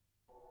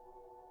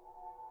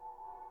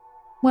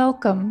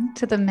Welcome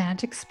to the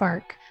Magic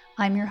Spark.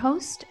 I'm your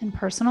host and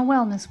personal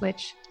wellness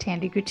witch,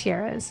 Tandy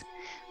Gutierrez.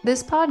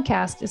 This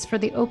podcast is for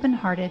the open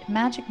hearted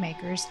magic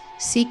makers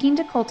seeking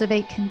to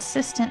cultivate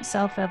consistent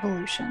self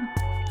evolution,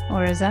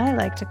 or as I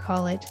like to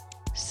call it,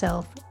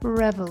 self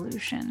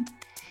revolution.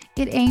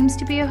 It aims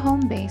to be a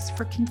home base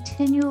for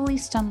continually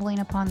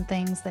stumbling upon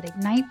things that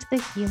ignite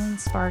the healing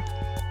spark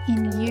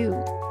in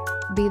you,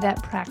 be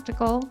that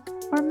practical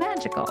or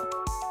magical.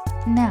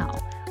 Now,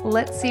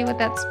 let's see what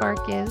that spark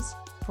is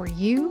for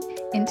you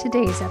in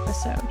today's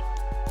episode.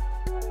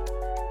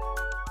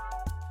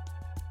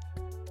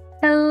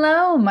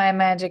 Hello, my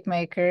magic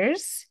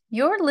makers.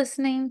 You're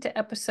listening to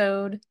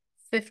episode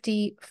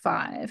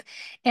 55.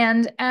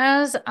 And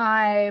as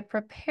I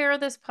prepare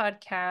this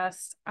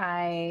podcast,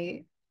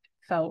 I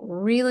felt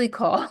really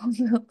called.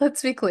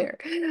 Let's be clear.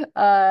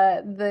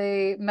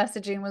 The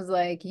messaging was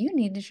like, you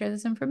need to share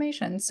this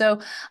information. So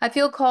I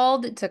feel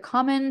called to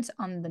comment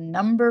on the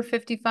number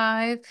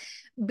 55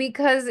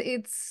 because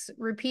it's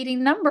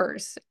repeating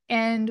numbers.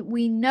 And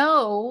we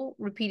know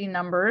repeating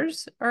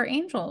numbers are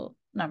angel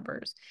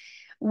numbers.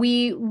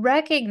 We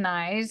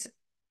recognize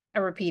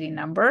a repeating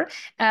number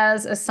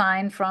as a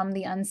sign from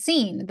the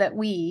unseen that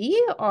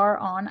we are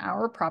on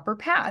our proper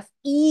path,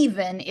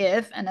 even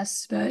if, and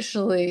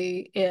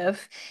especially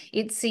if,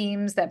 it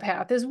seems that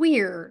path is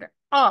weird,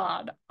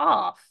 odd,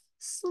 off,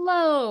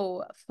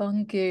 slow,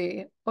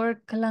 funky,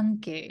 or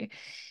clunky.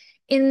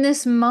 In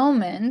this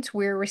moment,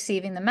 we're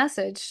receiving the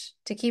message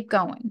to keep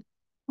going.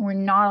 We're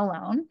not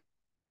alone.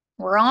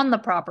 We're on the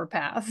proper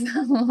path.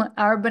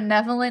 Our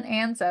benevolent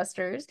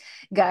ancestors,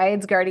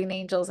 guides, guardian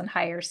angels, and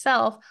higher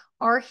self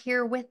are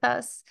here with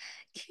us.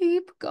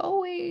 Keep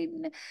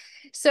going.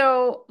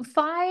 So,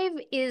 5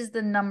 is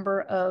the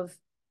number of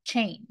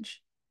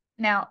change.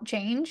 Now,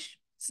 change,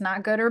 it's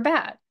not good or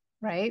bad,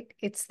 right?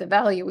 It's the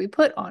value we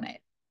put on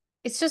it.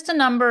 It's just a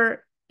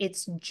number,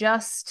 it's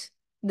just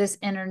this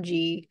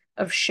energy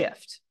of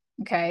shift.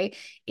 Okay.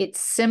 It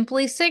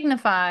simply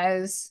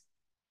signifies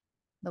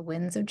the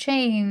winds of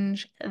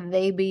change,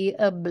 they be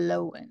a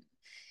blowing.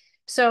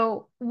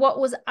 So what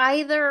was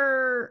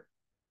either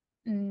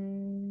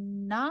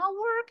not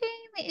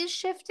working is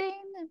shifting,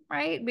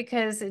 right?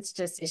 Because it's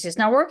just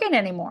not working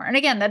anymore. And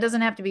again, that doesn't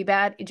have to be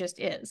bad, it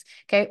just is.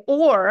 Okay.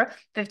 Or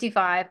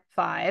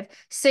 55-5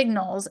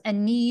 signals a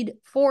need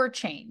for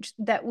change,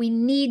 that we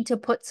need to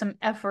put some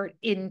effort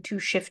into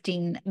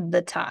shifting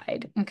the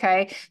tide.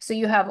 Okay. So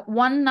you have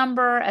one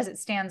number as it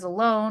stands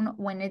alone.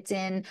 When it's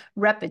in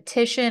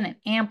repetition, it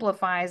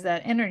amplifies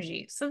that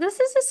energy. So this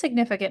is a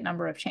significant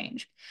number of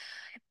change.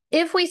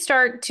 If we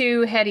start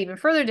to head even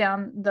further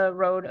down the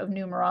road of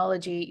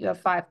numerology, you have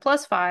 5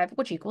 plus 5,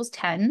 which equals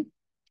 10,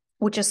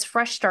 which is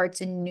fresh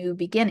starts and new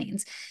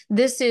beginnings.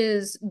 This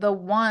is the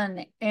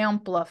one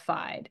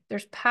amplified.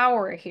 There's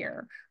power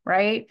here,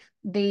 right?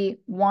 The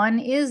 1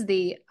 is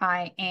the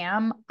I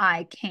am,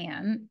 I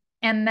can,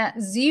 and that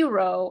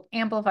 0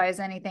 amplifies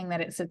anything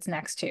that it sits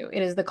next to.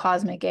 It is the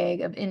cosmic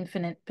egg of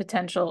infinite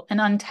potential and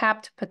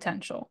untapped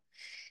potential.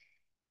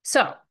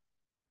 So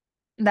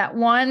that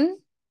 1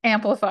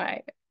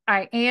 amplified.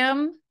 I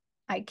am,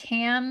 I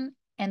can,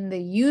 and the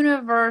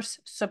universe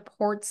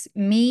supports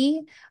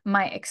me,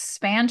 my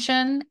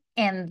expansion,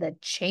 and the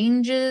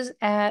changes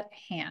at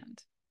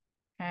hand.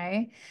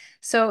 Okay.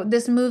 So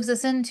this moves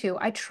us into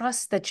I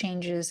trust the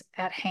changes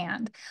at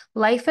hand.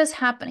 Life is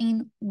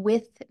happening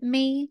with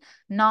me,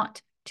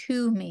 not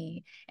to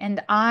me.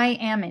 And I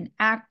am in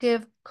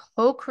active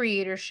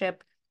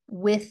co-creatorship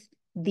with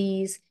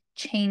these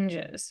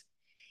changes.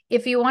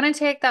 If you want to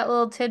take that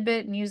little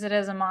tidbit and use it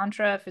as a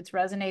mantra, if it's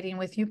resonating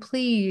with you,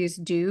 please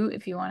do.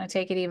 If you want to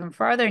take it even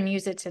farther and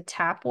use it to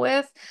tap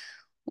with,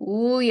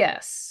 oh,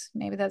 yes,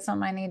 maybe that's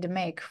something I need to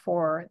make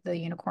for the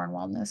Unicorn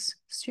Wellness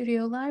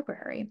Studio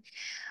Library.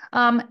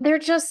 There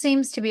just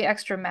seems to be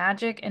extra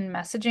magic and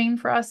messaging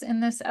for us in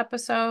this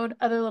episode.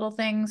 Other little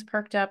things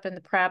perked up in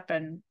the prep,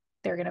 and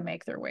they're going to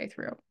make their way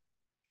through.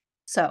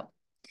 So,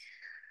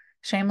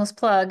 shameless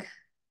plug.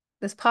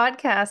 This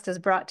podcast is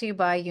brought to you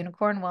by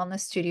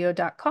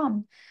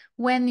unicornwellnessstudio.com.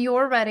 When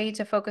you're ready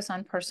to focus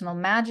on personal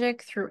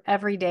magic through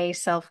everyday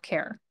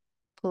self-care,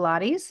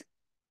 Pilates,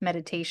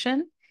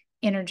 meditation,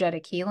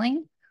 energetic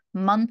healing,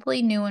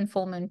 monthly new and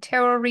full moon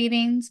tarot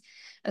readings,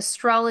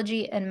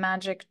 astrology and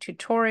magic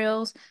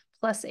tutorials,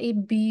 plus a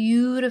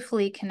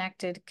beautifully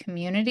connected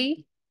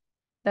community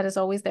that is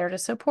always there to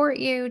support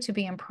you, to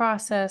be in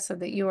process so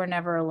that you are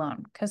never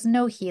alone, because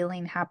no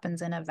healing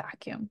happens in a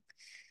vacuum.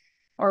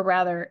 Or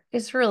rather,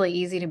 it's really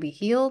easy to be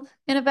healed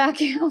in a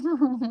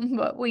vacuum,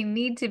 but we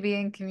need to be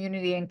in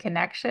community and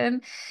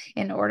connection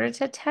in order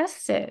to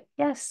test it.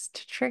 Yes,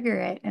 to trigger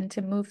it and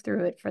to move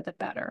through it for the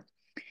better.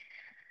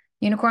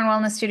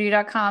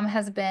 UnicornWellnessStudio.com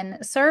has been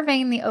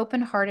serving the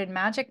open-hearted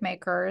magic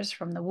makers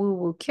from the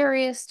woo-woo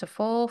curious to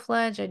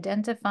full-fledged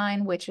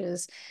identifying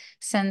witches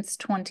since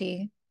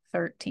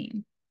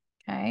 2013.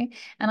 Okay.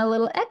 And a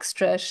little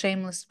extra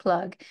shameless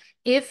plug.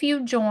 If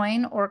you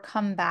join or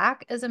come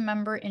back as a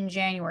member in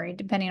January,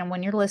 depending on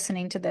when you're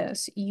listening to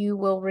this, you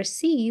will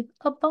receive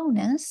a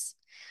bonus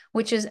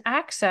which is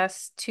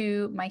access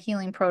to my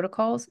Healing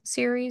Protocols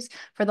series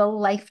for the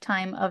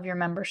lifetime of your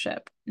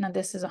membership. Now,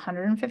 this is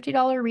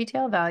 $150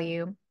 retail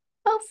value,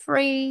 but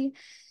free.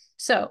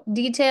 So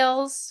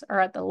details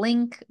are at the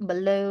link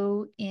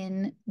below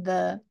in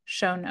the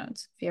show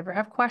notes. If you ever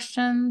have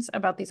questions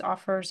about these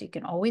offers, you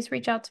can always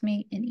reach out to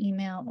me in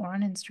email or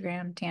on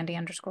Instagram,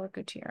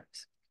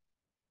 Tandy_Gutierrez.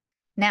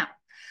 Now,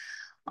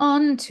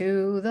 on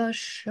to the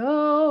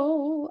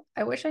show.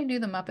 I wish I knew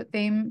the Muppet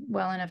theme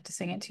well enough to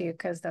sing it to you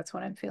because that's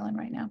what I'm feeling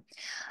right now.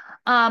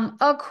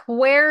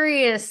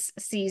 Aquarius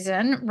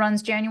season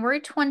runs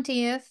January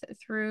 20th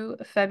through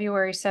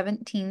February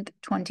 17th,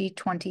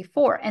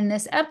 2024. And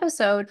this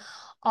episode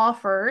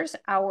offers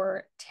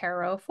our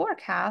tarot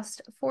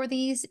forecast for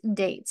these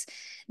dates.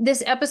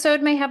 This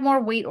episode may have more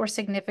weight or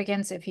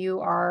significance if you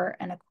are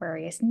an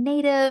Aquarius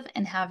native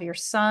and have your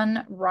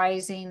sun,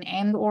 rising,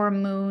 and or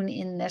moon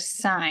in this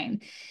sign.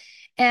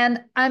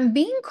 And I'm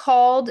being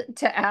called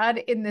to add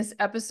in this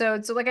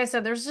episode. So like I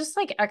said, there's just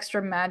like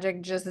extra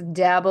magic just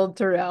dabbled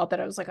throughout that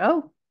I was like,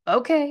 oh,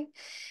 okay.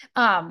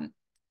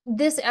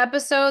 This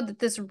episode,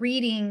 this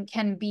reading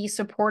can be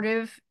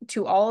supportive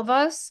to all of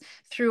us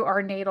through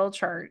our natal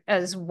chart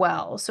as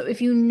well. So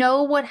if you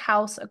know what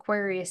house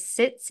Aquarius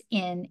sits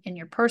in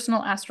your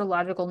personal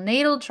astrological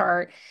natal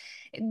chart,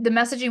 the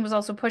messaging was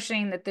also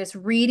pushing that this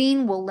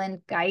reading will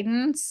lend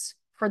guidance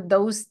for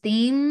those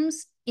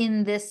themes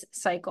in this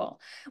cycle,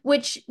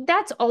 which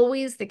that's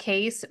always the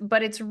case,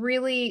 but it's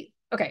really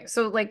okay.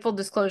 So like full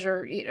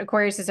disclosure,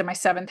 Aquarius is in my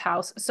 7th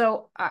house.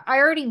 So I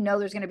already know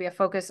there's going to be a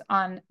focus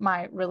on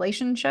my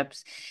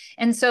relationships.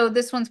 And so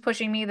this one's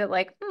pushing me that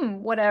like,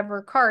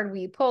 whatever card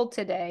we pulled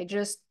today,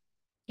 just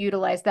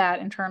utilize that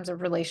in terms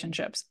of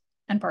relationships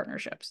and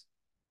partnerships.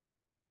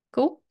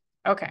 Cool.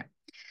 Okay.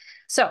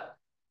 So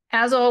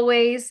as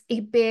always, a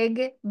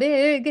big,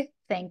 big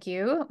thank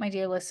you, my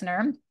dear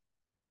listener,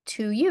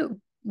 to you.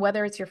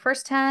 Whether it's your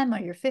first time or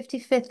your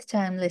 55th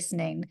time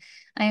listening,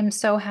 I am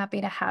so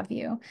happy to have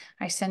you.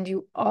 I send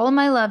you all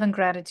my love and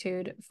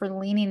gratitude for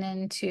leaning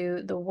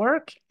into the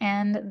work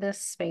and the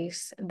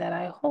space that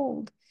I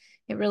hold.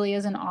 It really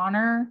is an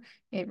honor.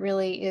 It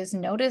really is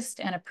noticed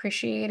and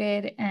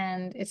appreciated,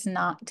 and it's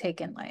not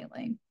taken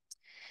lightly.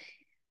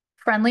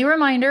 Friendly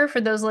reminder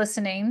for those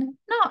listening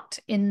not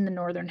in the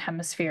Northern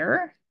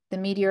Hemisphere. The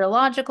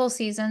meteorological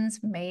seasons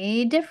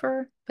may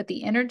differ, but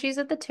the energies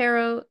of the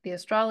tarot, the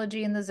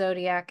astrology, and the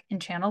zodiac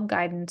and channeled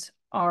guidance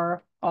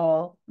are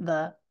all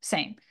the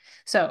same.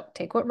 So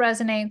take what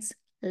resonates,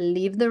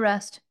 leave the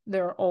rest.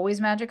 There are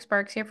always magic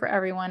sparks here for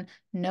everyone,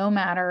 no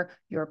matter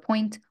your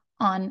point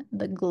on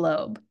the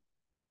globe.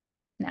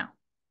 Now,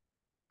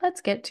 let's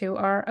get to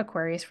our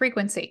Aquarius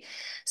frequency.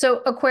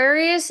 So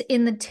Aquarius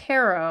in the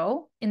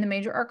tarot, in the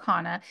Major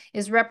Arcana,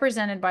 is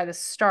represented by the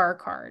Star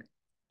card.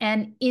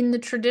 And in the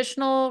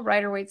traditional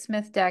Rider Waite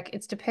Smith deck,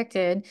 it's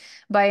depicted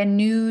by a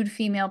nude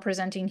female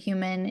presenting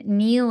human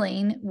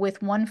kneeling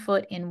with one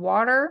foot in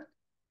water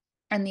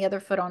and the other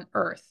foot on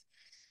earth.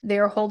 They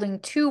are holding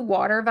 2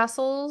 water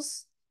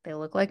vessels. They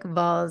look like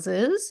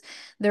vases.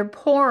 They're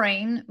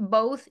pouring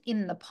both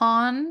in the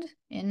pond,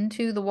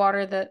 into the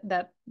water,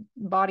 that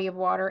body of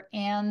water,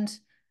 and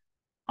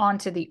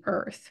onto the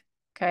earth.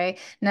 Okay.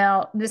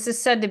 Now, this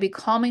is said to be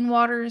calming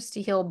waters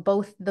to heal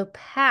both the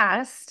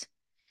past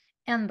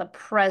and the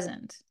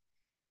present.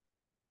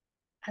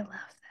 I love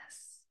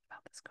this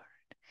about this card.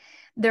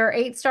 There are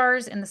 8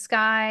 stars in the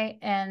sky,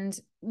 and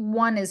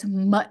one is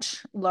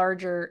much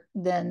larger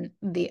than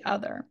the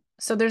other.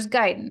 So there's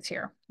guidance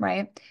here,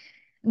 right?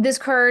 This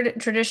card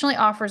traditionally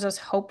offers us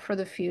hope for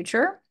the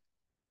future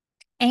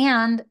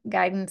and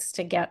guidance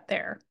to get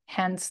there,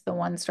 hence the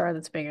 1 star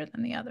that's bigger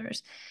than the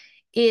others.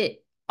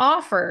 It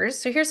offers,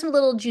 so here's some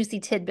little juicy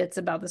tidbits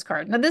about this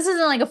card. Now, this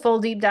isn't like a full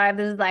deep dive.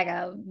 This is like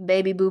a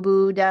baby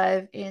boo-boo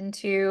dive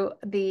into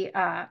the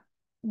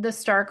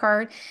star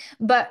card.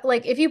 But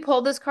like if you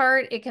pull this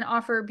card, it can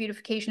offer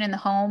beautification in the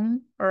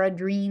home or a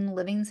dream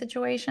living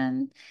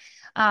situation.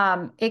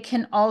 It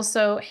can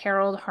also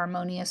herald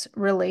harmonious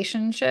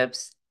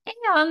relationships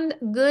and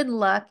good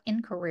luck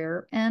in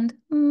career and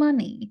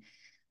money.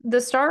 The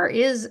star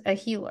is a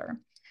healer.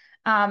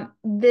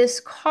 This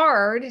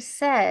card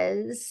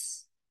says,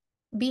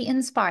 be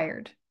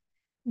inspired.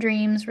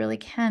 Dreams really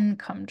can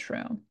come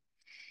true.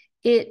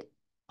 It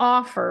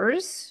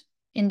offers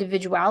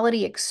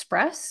individuality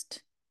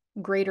expressed,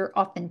 greater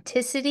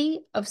authenticity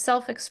of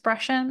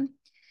self-expression.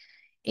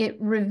 It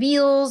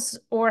reveals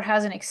or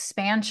has an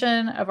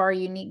expansion of our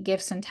unique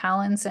gifts and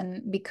talents.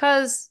 And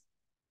because,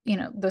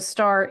 the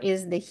star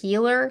is the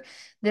healer,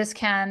 this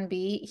can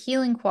be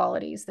healing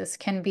qualities. This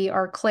can be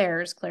our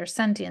clairs,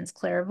 clairsentience,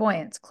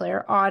 clairvoyance,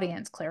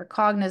 clairaudience,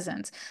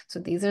 claircognizance. So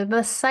these are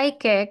the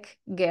psychic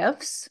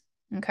gifts,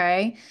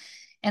 okay?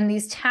 And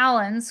these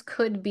talents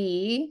could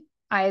be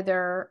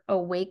either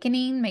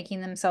awakening, making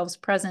themselves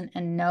present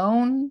and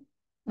known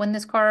when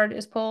this card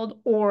is pulled,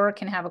 or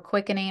can have a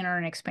quickening or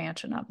an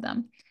expansion of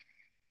them.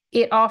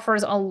 It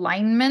offers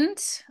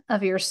alignment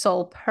of your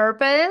soul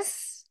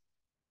purpose,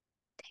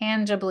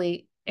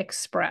 tangibly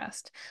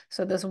expressed.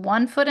 So this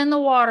 1 foot in the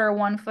water,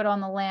 1 foot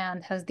on the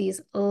land has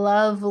these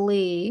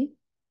lovely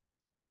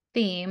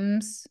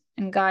themes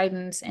and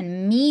guidance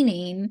and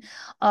meaning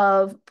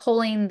of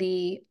pulling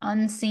the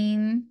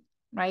unseen,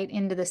 right,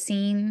 into the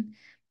scene,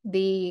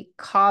 the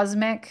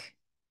cosmic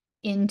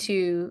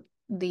into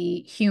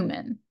the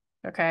human.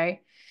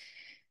 Okay.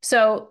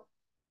 So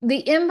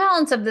the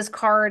imbalance of this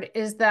card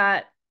is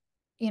that,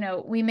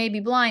 we may be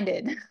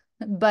blinded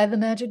by the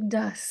magic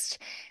dust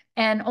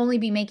and only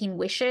be making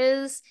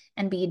wishes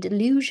and be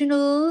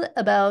delusional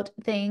about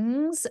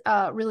things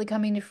really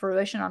coming to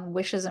fruition on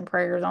wishes and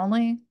prayers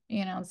only.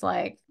 It's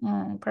like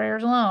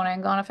prayers alone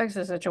ain't gonna fix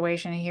the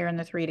situation here in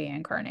the 3D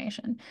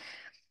incarnation.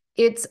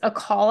 It's a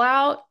call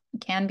out,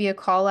 can be a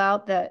call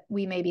out that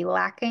we may be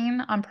lacking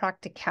on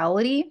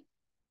practicality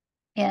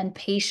and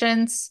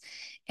patience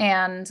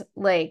and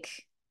like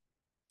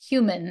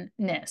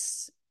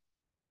humanness.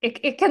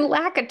 It can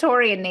lack a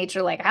Taurian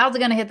nature, like how's it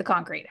going to hit the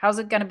concrete? How's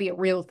it going to be a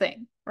real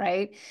thing,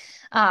 right?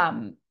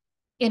 Um,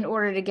 in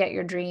order to get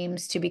your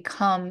dreams to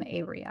become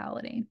a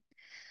reality.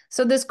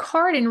 So this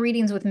card in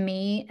readings with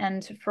me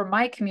and for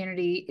my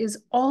community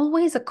is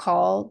always a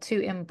call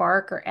to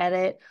embark or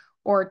edit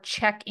or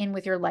check in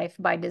with your life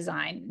by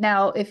design.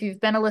 Now, if you've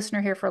been a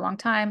listener here for a long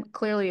time,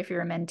 clearly if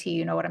you're a mentee,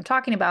 you know what I'm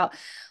talking about.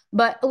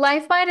 But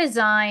life by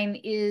design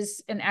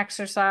is an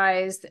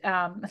exercise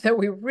that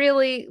we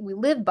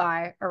live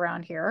by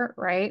around here,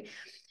 right?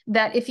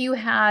 That if you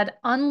had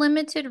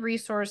unlimited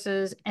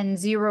resources and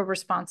zero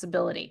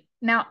responsibility.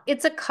 Now,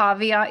 it's a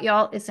caveat,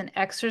 y'all. It's an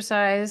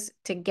exercise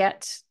to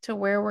get to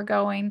where we're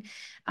going.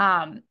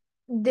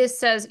 This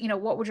says,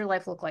 what would your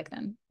life look like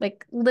then?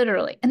 Like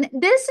literally. And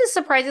this is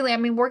surprisingly, I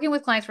mean, working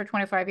with clients for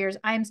 25 years,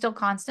 I am still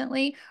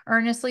constantly,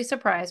 earnestly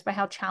surprised by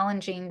how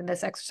challenging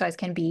this exercise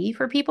can be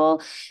for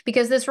people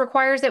because this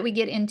requires that we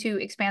get into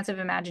expansive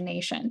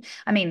imagination.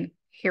 I mean,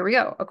 here we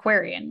go,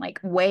 Aquarian, like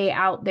way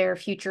out there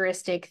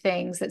futuristic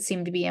things that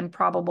seem to be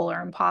improbable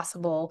or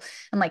impossible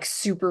and like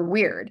super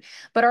weird.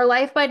 But our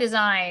life by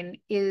design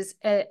is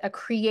a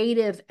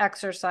creative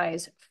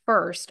exercise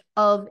first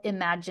of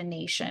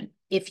imagination.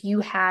 If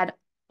you had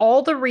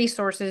all the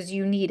resources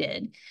you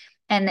needed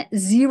and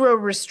zero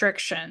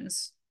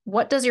restrictions,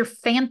 what does your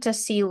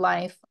fantasy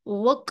life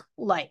look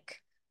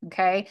like?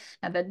 Okay.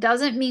 Now, that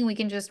doesn't mean we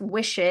can just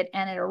wish it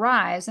and it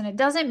arrives, and it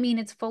doesn't mean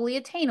it's fully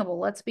attainable.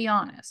 Let's be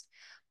honest.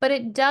 But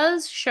it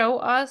does show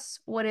us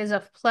what is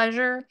of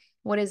pleasure,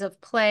 what is of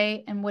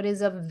play, and what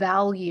is of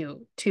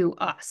value to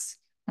us,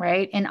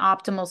 right? In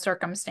optimal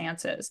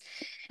circumstances.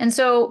 And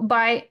so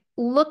by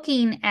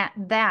looking at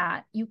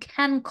that, you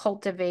can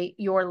cultivate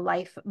your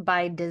life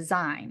by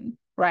design,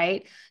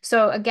 right?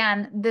 So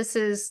again, this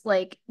is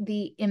like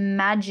the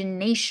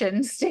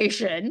imagination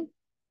station.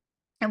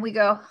 And we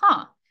go,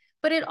 huh.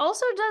 But it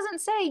also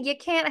doesn't say you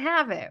can't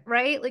have it,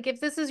 right? Like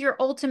if this is your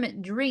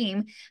ultimate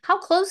dream, how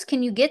close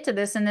can you get to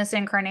this in this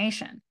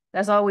incarnation?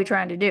 That's all we're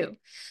trying to do.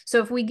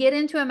 So if we get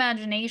into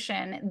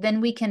imagination,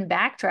 then we can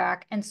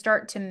backtrack and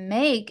start to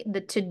make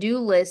the to-do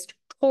list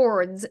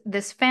towards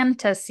this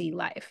fantasy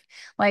life.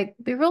 Like,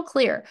 be real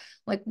clear.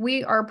 Like,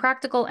 we are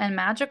practical and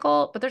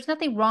magical, but there's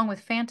nothing wrong with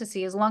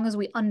fantasy as long as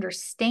we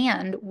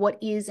understand what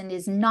is and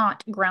is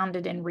not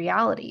grounded in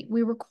reality.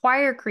 We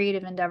require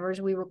creative endeavors,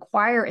 we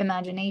require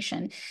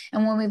imagination.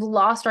 And when we've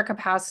lost our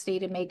capacity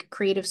to make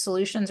creative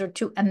solutions or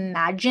to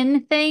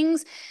imagine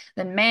things,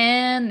 then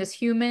man, this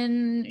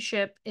human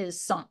ship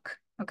is sunk.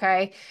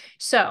 Okay.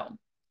 So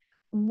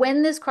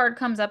when this card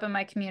comes up in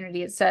my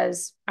community, it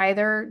says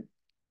either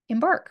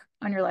embark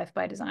on your life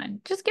by design,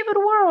 just give it a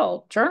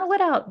whirl, journal it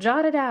out,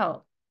 jot it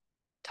out,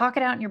 talk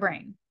it out in your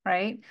brain,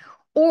 right?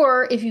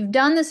 Or if you've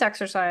done this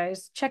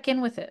exercise, check in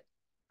with it.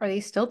 Are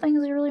these still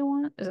things you really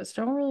want? Is it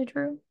still really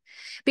true?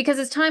 Because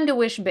it's time to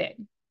wish big.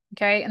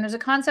 Okay. And there's a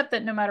concept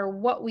that no matter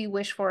what we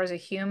wish for as a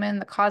human,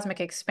 the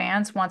cosmic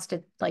expanse wants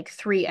to like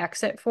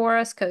 3x it for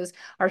us because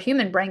our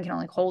human brain can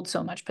only hold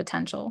so much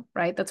potential,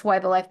 right? That's why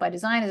the life by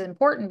design is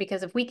important,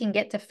 because if we can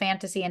get to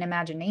fantasy and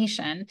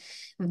imagination,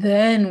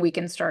 then we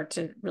can start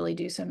to really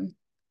do some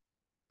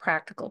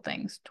practical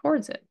things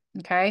towards it.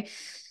 Okay.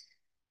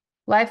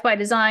 Life by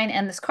design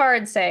and this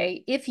card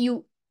say if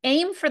you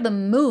aim for the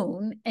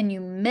moon and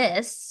you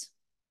miss,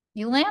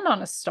 you land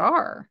on a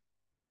star.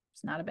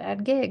 It's not a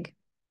bad gig,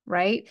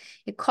 right?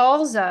 It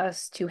calls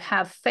us to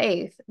have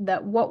faith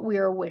that what we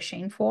are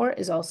wishing for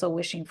is also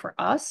wishing for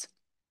us.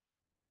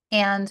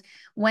 And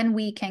when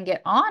we can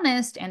get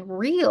honest and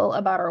real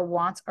about our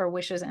wants, our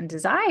wishes, and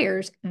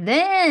desires,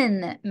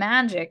 then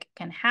magic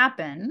can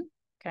happen,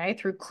 okay,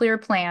 through clear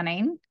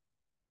planning,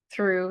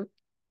 through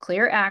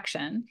clear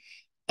action,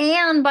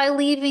 and by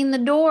leaving the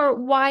door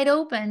wide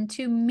open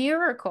to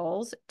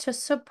miracles to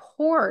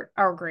support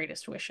our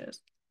greatest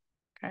wishes.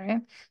 Okay.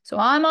 So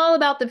I'm all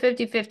about the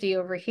 50-50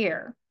 over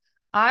here.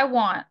 I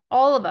want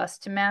all of us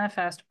to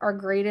manifest our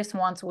greatest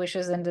wants,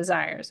 wishes, and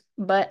desires.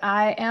 But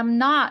I am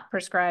not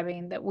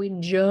prescribing that we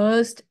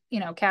just,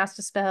 cast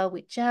a spell,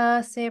 we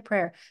just say a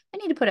prayer. I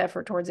need to put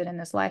effort towards it in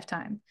this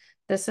lifetime.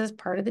 This is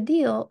part of the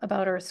deal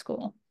about Earth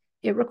School.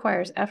 It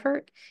requires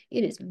effort,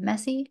 it is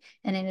messy,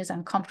 and it is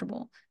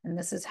uncomfortable. And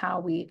this is how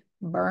we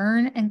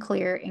burn and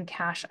clear and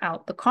cash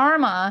out the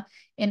karma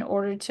in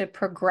order to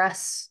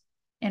progress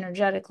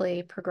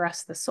energetically,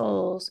 progress the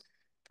souls,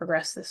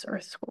 progress this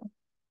earth school.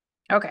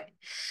 Okay,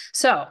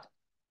 so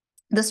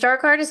the star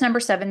card is number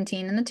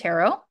 17 in the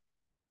tarot.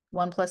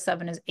 1 plus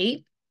 7 is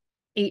 8.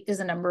 8 is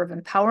a number of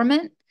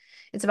empowerment.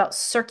 It's about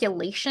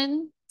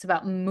circulation. It's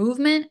about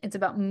movement. It's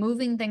about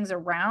moving things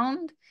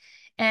around.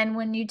 And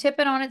when you tip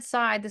it on its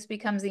side, this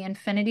becomes the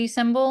infinity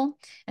symbol.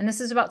 And this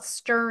is about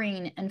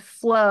stirring and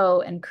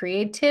flow and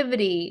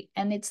creativity.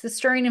 And it's the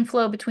stirring and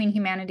flow between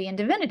humanity and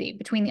divinity,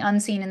 between the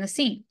unseen and the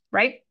seen,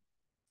 right?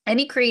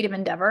 Any creative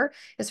endeavor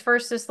is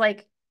first just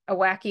like a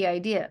wacky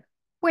idea.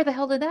 Where the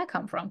hell did that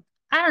come from?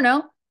 I don't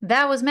know.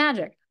 That was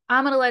magic.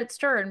 I'm going to let it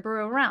stir and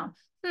brew around.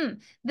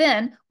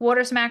 Then what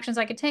are some actions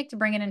I could take to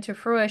bring it into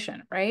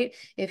fruition, right?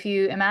 If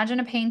you imagine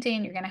a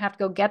painting, you're going to have to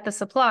go get the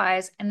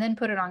supplies and then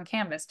put it on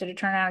canvas. Did it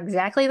turn out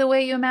exactly the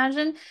way you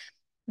imagined?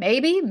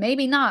 Maybe,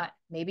 maybe not.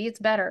 Maybe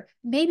it's better.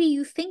 Maybe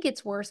you think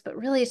it's worse, but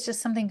really it's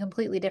just something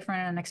completely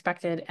different and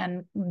unexpected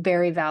and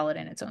very valid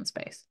in its own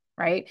space,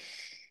 right?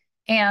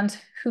 And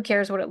who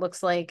cares what it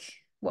looks like?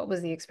 What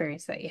was the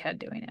experience that you had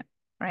doing it,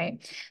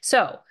 right?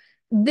 So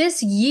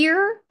this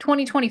year,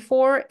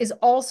 2024, is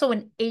also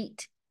an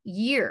 8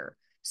 year.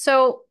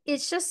 So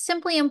it's just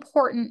simply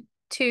important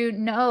to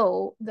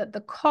know that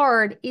the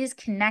card is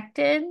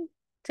connected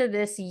to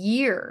this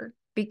year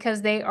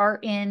because they are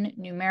in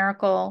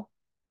numerical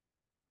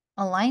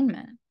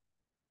alignment,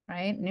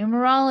 right?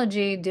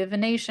 Numerology,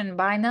 divination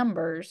by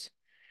numbers.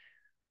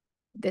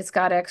 It's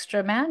got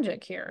extra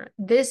magic here.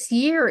 This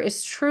year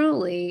is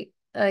truly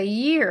a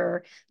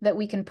year that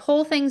we can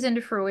pull things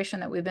into fruition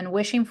that we've been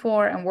wishing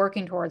for and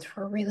working towards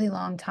for a really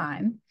long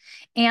time.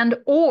 And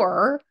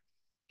or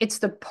it's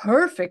the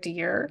perfect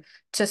year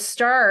to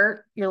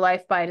start your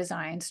life by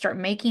design, start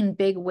making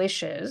big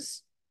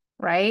wishes,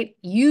 right?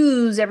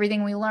 Use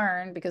everything we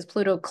learned because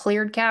Pluto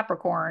cleared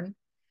Capricorn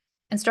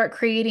and start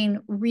creating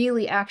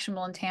really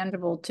actionable and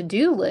tangible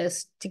to-do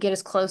lists to get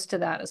as close to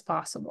that as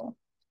possible.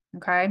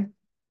 Okay.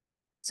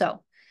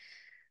 So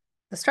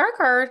the star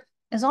card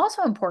is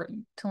also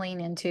important to lean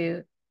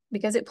into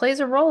because it plays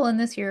a role in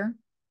this year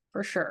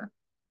for sure.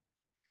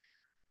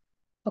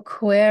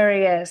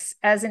 Aquarius,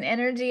 as an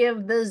energy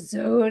of the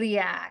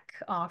zodiac,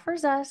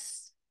 offers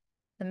us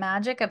the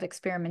magic of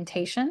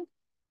experimentation,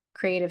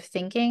 creative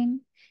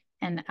thinking,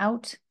 and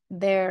out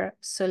there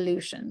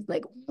solutions,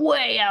 like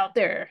way out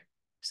there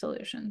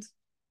solutions.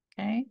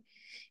 Okay.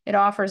 It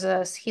offers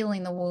us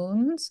healing the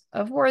wounds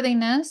of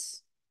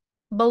worthiness,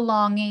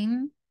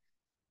 belonging,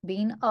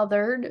 being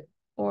othered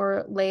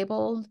or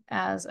labeled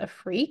as a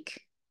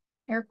freak,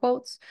 air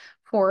quotes,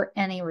 for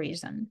any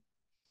reason.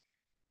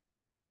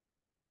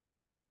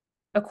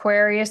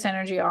 Aquarius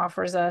energy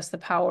offers us the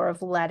power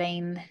of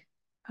letting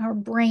our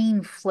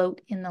brain float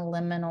in the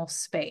liminal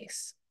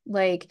space.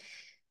 Like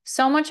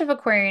so much of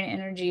Aquarian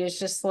energy is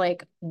just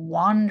like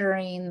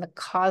wandering the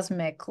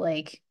cosmic,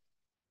 like,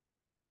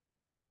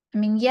 I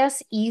mean,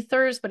 yes,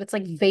 ethers, but it's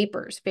like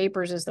vapors.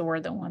 Vapors is the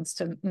word that wants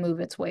to move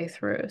its way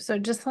through. So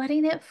just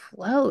letting it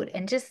float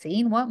and just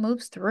seeing what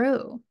moves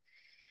through.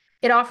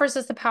 It offers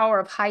us the power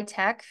of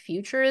high-tech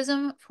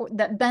futurism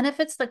that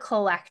benefits the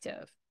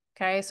collective.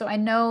 Okay, so I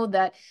know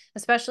that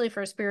especially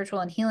for a spiritual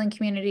and healing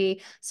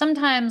community,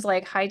 sometimes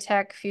like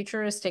high-tech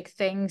futuristic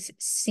things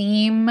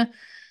seem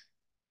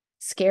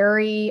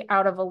scary,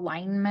 out of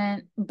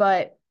alignment,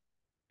 but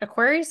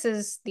Aquarius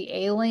is the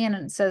alien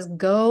and it says,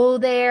 go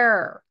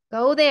there,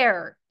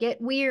 get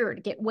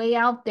weird, get way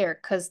out there,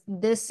 because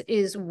this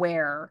is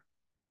where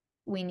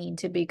we need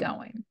to be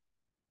going.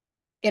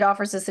 It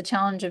offers us a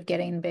challenge of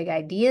getting big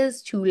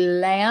ideas to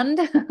land,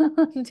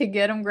 to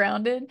get them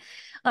grounded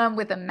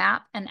with a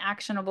map and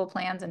actionable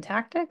plans and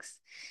tactics.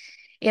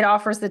 It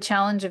offers the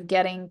challenge of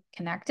getting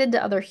connected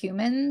to other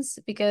humans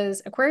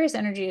because Aquarius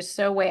energy is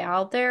so way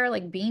out there.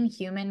 Like being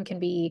human can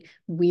be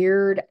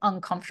weird,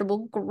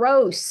 uncomfortable,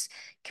 gross,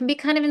 can be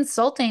kind of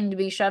insulting to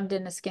be shoved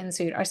in a skin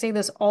suit. I say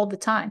this all the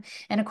time.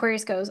 And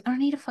Aquarius goes, I don't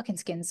need a fucking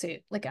skin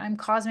suit. Like I'm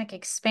cosmic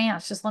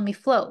expanse. Just let me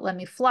float, let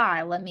me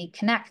fly, let me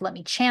connect, let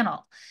me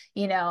channel,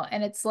 you know?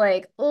 And it's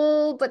like,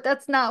 oh, but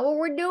that's not what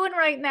we're doing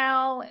right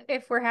now.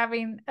 If we're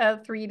having a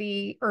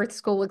 3D Earth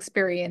School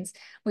experience,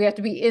 we have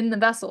to be in the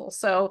vessel.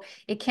 So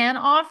it can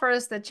offer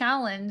us the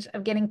challenge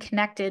of getting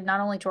connected not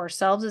only to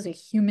ourselves as a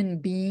human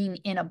being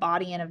in a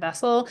body in a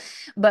vessel,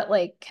 but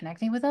like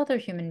connecting with other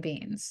human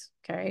beings.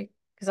 Okay.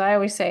 Because I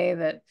always say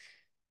that,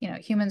 you know,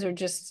 humans are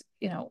just,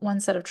 you know, one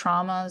set of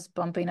traumas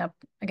bumping up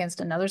against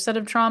another set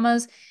of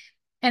traumas.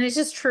 And it's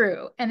just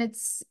true. And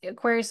it's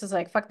Aquarius is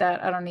like, fuck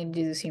that. I don't need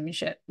to do this human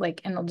shit. Like,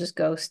 and they'll just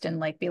ghost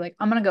and like be like,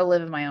 I'm going to go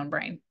live in my own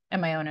brain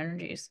and my own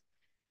energies.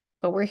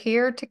 But we're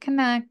here to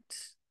connect.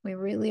 We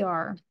really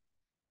are.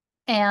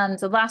 And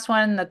the last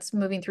one that's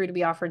moving through to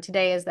be offered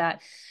today is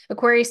that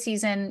Aquarius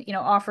season, you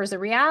know, offers a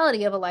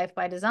reality of a life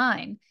by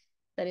design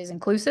that is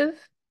inclusive,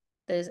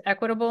 that is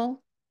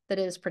equitable, that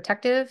is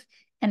protective,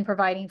 and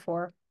providing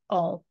for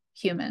all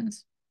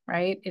humans.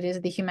 right? It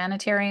is the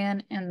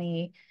humanitarian and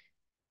the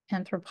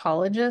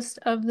anthropologist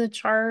of the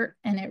chart.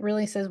 And it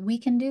really says, we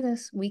can do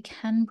this. We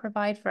can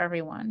provide for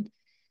everyone.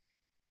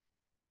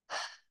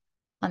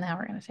 And now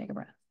we're going to take a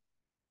breath.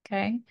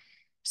 Okay.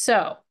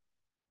 So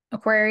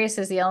Aquarius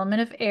is the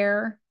element of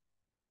air.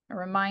 A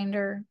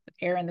reminder that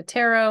air in the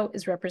tarot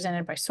is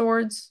represented by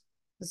swords.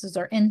 This is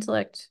our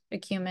intellect,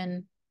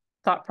 acumen,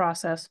 thought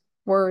process,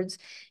 words.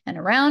 And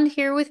around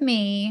here with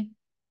me,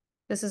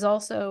 this is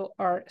also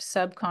our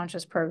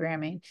subconscious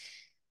programming.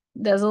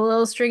 Does a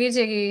little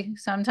striggy-tiggy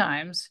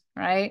sometimes,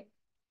 right?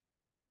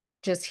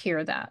 Just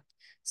hear that.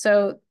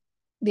 So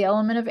the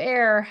element of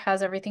air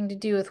has everything to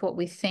do with what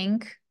we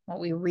think, what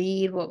we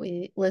read, what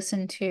we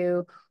listen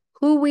to,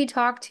 who we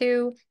talk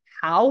to,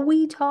 how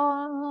we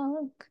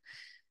talk.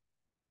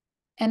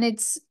 And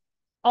it's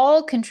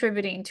all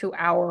contributing to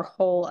our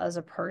whole as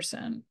a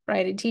person,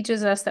 right? It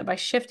teaches us that by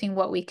shifting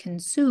what we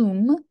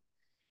consume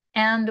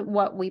and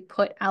what we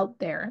put out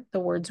there, the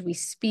words we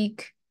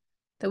speak,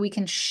 that we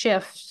can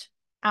shift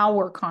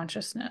our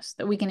consciousness,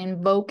 that we can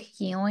invoke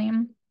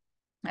healing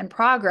and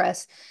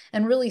progress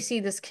and really see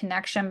this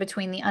connection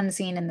between the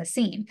unseen and the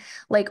seen.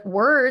 Like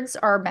words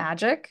are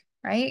magic,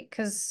 right?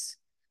 Because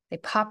they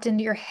popped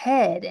into your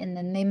head and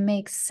then they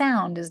make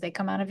sound as they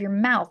come out of your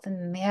mouth, and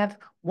then they have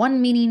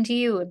one meaning to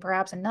you and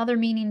perhaps another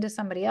meaning to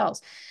somebody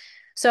else.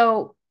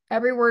 So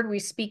every word we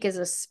speak is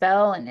a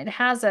spell, and it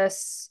has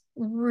us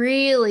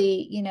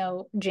really,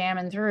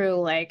 jamming through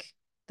like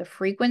the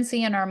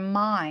frequency in our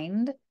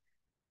mind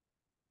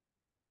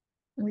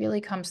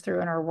really comes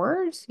through in our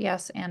words,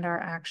 yes, and our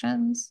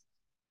actions,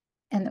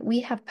 and that we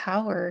have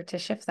power to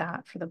shift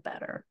that for the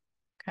better.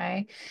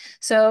 Okay.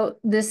 So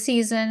this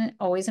season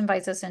always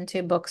invites us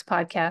into books,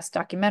 podcasts,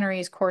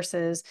 documentaries,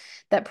 courses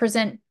that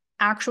present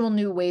actual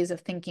new ways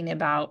of thinking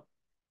about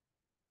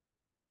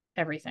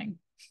everything.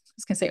 I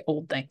was gonna say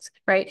old things,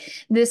 right?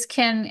 This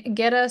can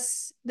get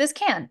us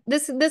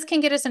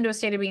into a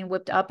state of being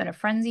whipped up in a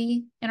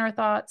frenzy in our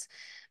thoughts,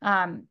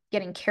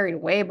 getting carried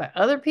away by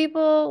other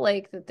people,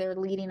 like that they're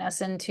leading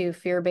us into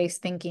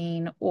fear-based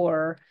thinking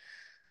or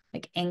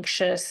like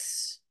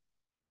anxious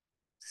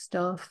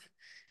stuff,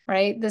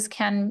 right? This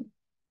can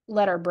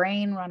let our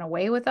brain run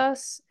away with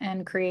us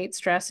and create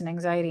stress and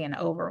anxiety and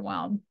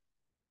overwhelm.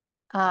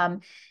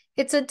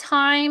 It's a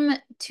time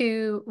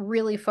to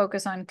really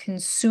focus on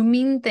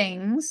consuming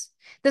things.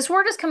 This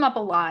word has come up a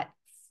lot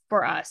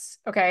for us,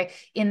 okay,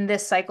 in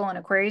this cycle in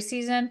Aquarius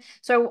season.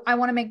 So I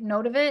want to make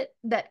note of it,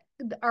 that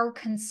our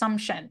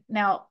consumption.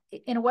 Now,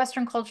 in a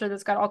Western culture,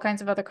 that's got all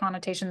kinds of other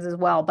connotations as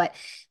well, but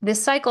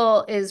this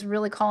cycle is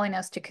really calling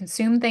us to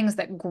consume things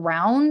that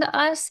ground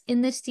us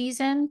in this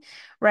season,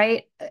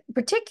 right?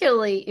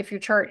 Particularly if your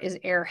chart is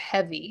air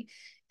heavy.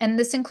 And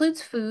this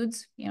includes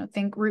foods,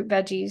 think root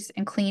veggies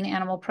and clean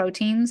animal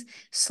proteins,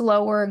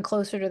 slower and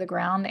closer to the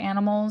ground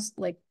animals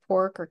like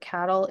pork or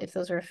cattle, if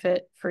those are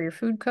fit for your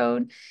food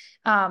code.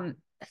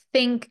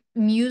 Think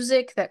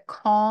music that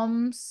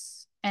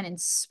calms and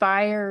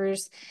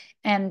inspires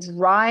and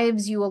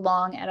drives you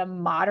along at a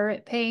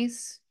moderate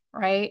pace,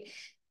 right?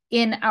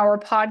 In our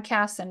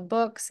podcasts and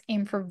books,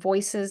 aim for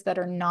voices that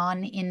are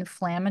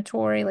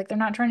non-inflammatory. Like they're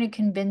not trying to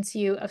convince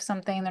you of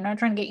something. They're not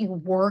trying to get you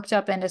worked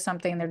up into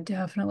something. They're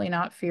definitely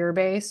not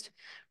fear-based,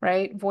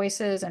 right?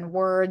 Voices and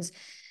words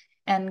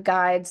and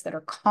guides that are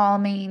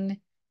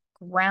calming,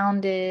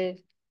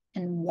 grounded,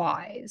 and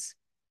wise.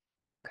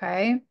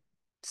 Okay.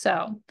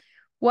 So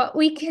what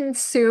we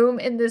consume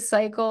in this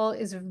cycle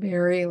is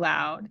very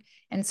loud.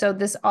 And so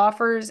this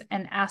offers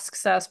and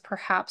asks us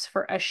perhaps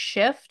for a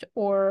shift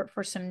or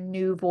for some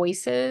new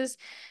voices,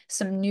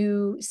 some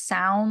new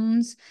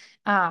sounds,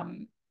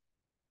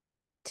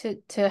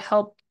 to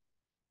help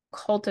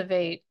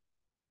cultivate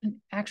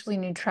actually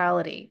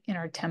neutrality in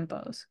our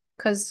tempos.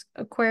 Because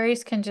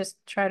Aquarius can just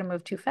try to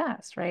move too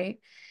fast, right?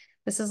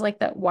 This is like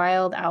that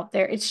wild out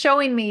there. It's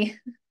showing me,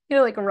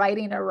 like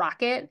riding a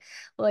rocket.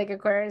 Like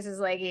Aquarius is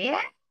like,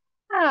 yeah.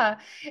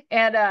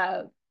 And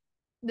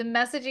the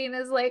messaging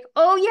is like,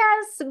 oh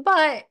yes,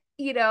 but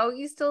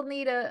you still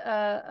need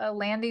a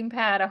landing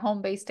pad, a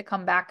home base to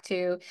come back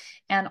to,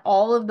 and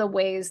all of the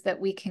ways that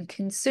we can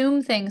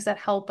consume things that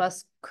help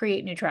us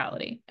create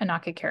neutrality and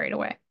not get carried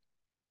away.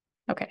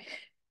 Okay.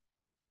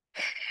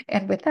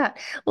 And with that,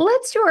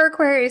 let's do our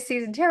Aquarius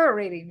season tarot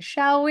reading,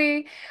 shall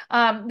we?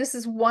 This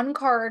is one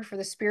card for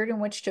the spirit in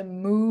which to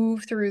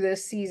move through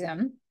this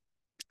season,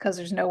 because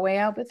there's no way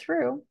out but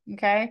through.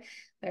 Okay.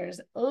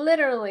 There's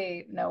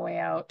literally no way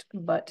out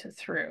but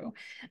through.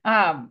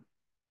 The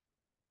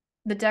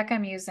deck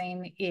I'm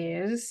using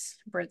is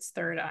Brit's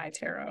Third Eye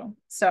Tarot.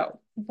 So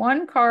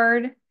one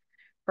card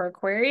for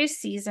Aquarius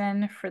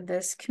season for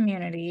this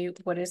community.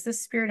 What is the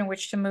spirit in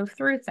which to move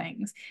through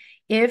things?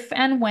 If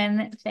and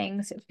when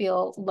things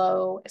feel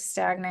low,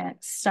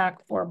 stagnant,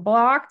 stuck, or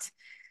blocked,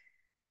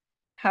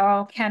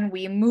 how can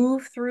we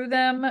move through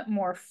them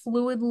more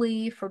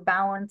fluidly for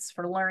balance,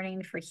 for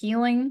learning, for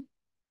healing?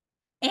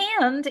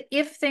 And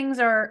if things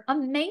are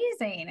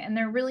amazing and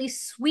they're really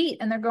sweet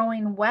and they're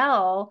going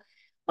well,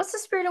 What's the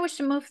spirit in which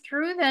to move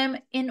through them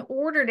in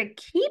order to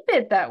keep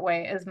it that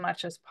way as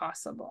much as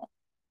possible?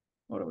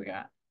 What do we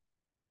got?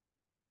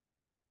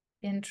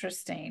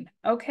 Interesting.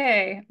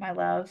 Okay, my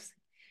loves.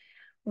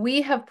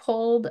 We have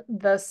pulled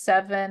the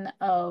Seven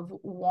of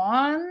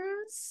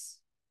Wands.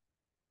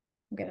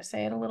 I'm going to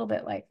say it a little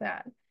bit like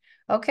that.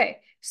 Okay,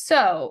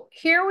 so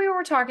here we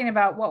were talking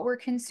about what we're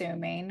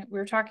consuming. We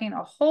were talking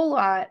a whole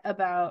lot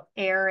about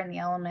air and the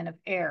element of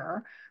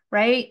air,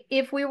 right?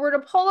 If we were to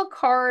pull a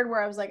card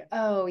where I was like,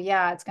 oh,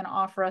 yeah, it's going to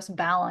offer us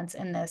balance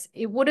in this,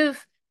 it would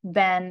have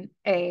been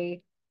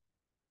a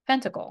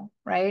pentacle,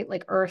 right?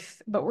 Like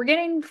earth, but we're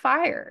getting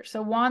fire.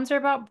 So wands are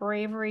about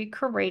bravery,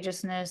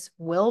 courageousness,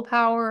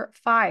 willpower,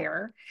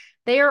 fire.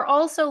 They are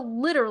also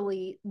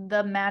literally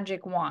the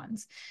magic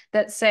wands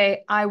that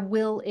say, I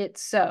will it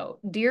so.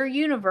 Dear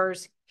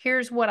universe,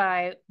 here's what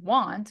I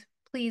want.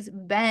 Please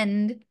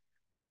bend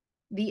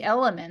the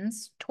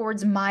elements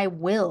towards my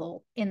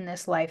will in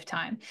this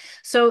lifetime.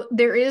 So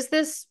there is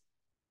this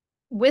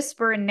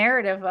whisper and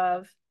narrative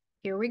of,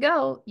 here we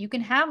go, you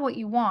can have what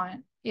you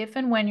want if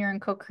and when you're in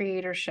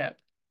co-creatorship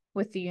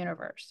with the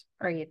universe.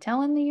 Are you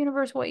telling the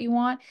universe what you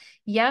want?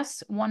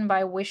 Yes, one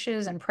by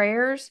wishes and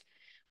prayers,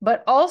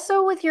 but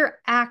also with your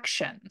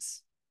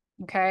actions.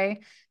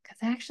 Okay, because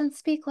actions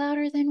speak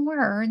louder than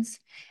words,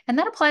 and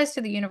that applies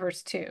to the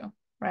universe too,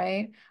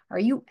 right? Are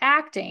you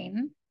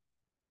acting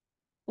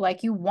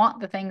like you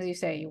want the things you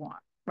say you want,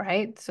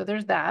 right? So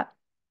there's that.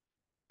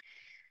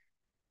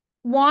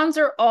 Wands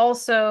are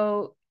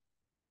also,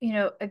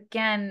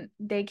 again,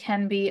 they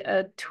can be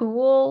a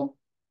tool.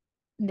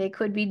 They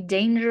could be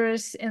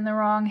dangerous in the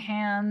wrong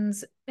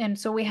hands. And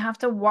so we have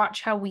to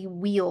watch how we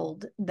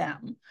wield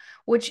them,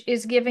 which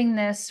is giving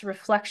this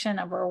reflection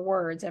of our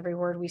words. Every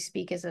word we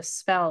speak is a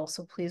spell.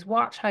 So please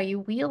watch how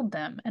you wield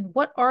them. And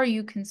what are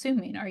you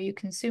consuming? Are you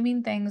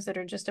consuming things that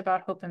are just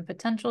about hope and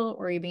potential?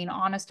 Or are you being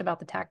honest about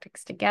the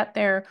tactics to get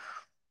there?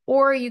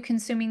 Or are you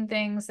consuming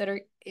things that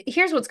are,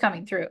 here's what's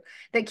coming through,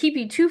 that keep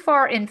you too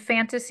far in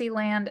fantasy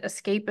land,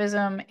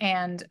 escapism,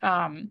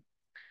 and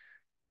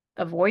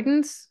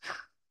avoidance?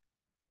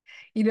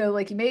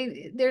 Like you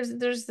may, there's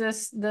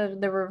this,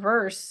 the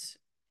reverse,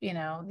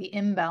 the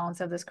imbalance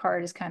of this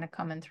card is kind of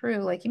coming through.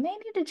 Like you may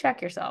need to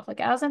check yourself.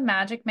 Like as a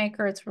magic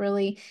maker, it's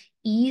really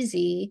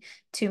easy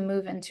to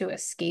move into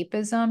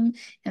escapism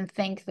and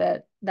think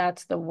that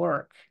that's the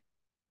work,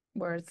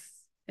 where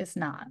it's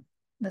not.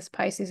 This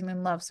Pisces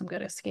moon loves some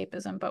good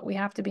escapism, but we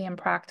have to be in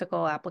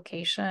practical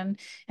application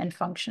and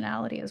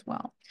functionality as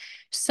well.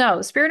 So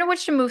the spirit in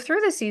which to move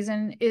through the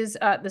season is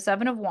the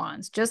Seven of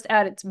Wands. Just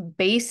at its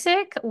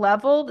basic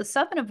level, the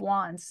Seven of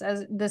Wands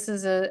says this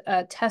is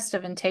a test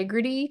of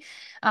integrity.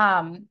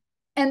 And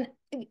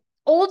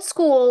old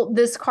school,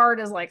 this card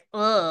is like,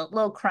 ugh, a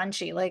little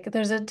crunchy. Like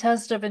there's a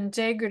test of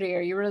integrity.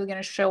 Are you really going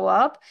to show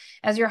up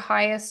as your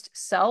highest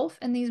self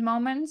in these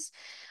moments?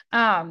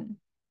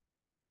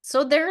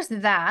 So there's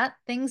that.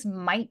 Things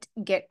might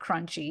get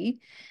crunchy.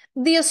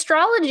 The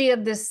astrology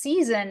of this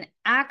season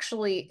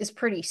actually is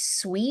pretty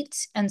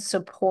sweet and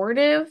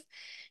supportive.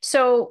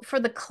 So for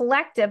the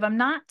collective, I'm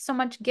not so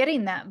much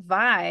getting that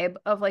vibe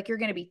of like you're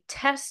going to be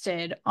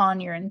tested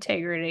on your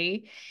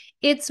integrity.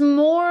 It's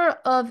more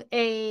of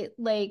a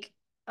like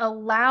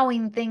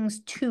allowing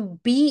things to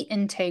be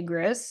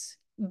integrous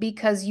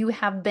because you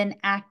have been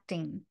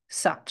acting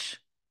such.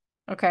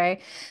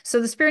 Okay. So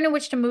the spirit in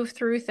which to move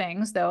through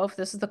things, though, if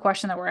this is the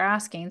question that we're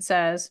asking,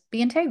 says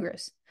be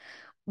integrous.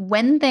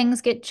 When things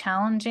get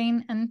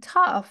challenging and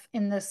tough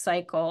in this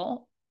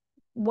cycle,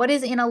 what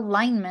is in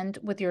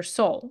alignment with your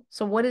soul?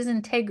 So, what is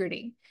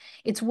integrity?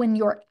 It's when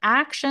your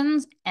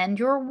actions and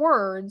your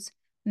words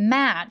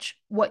match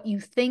what you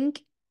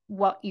think,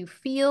 what you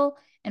feel,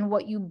 and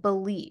what you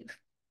believe.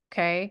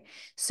 Okay.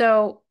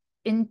 So,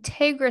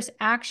 integrous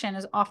action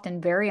is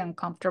often very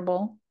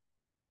uncomfortable,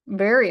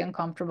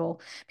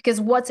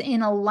 because what's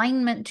in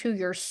alignment to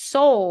your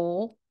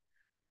soul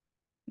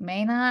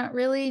may not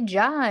really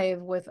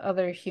jive with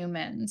other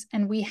humans.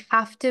 And we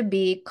have to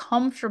be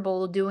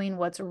comfortable doing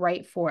what's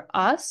right for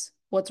us,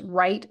 what's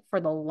right for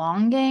the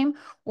long game,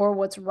 or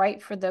what's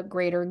right for the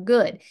greater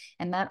good.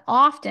 And that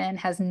often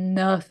has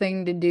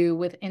nothing to do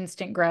with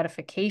instant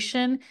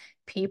gratification,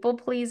 people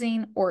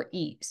pleasing, or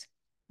ease.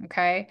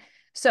 Okay.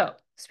 So,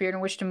 spirit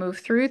in which to move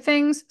through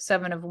things,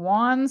 Seven of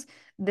Wands.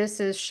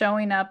 This is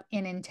showing up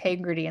in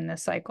integrity in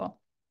this cycle.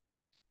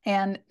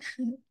 And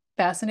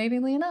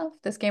fascinatingly enough,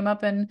 this came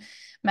up in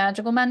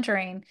magical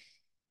mentoring,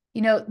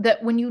 that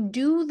when you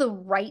do the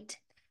right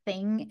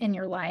thing in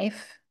your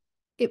life,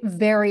 it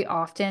very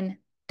often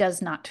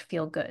does not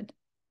feel good.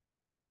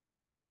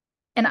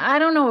 And I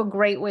don't know a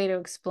great way to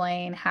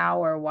explain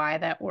how or why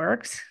that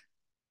works.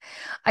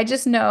 I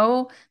just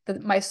know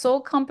that my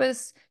soul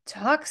compass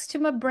talks to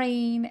my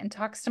brain and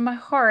talks to my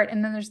heart.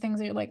 And then there's things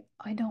that you're like,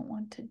 I don't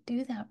want to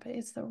do that, but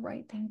it's the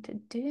right thing to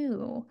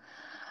do.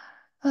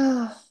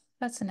 Oh,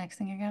 that's the next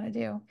thing I got to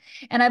do.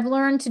 And I've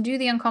learned to do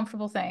the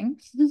uncomfortable thing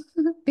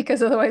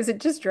because otherwise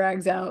it just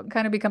drags out,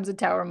 kind of becomes a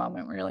tower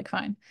moment where you're like,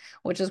 fine,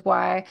 which is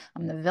why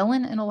I'm the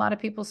villain in a lot of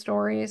people's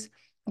stories,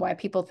 why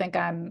people think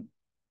I'm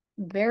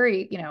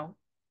very,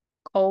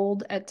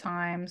 cold at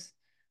times,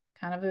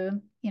 kind of a,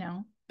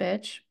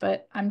 bitch,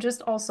 but I'm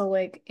just also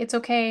like, it's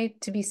okay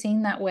to be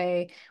seen that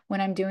way when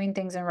I'm doing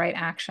things in right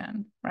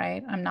action,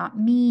 right? I'm not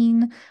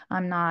mean.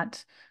 I'm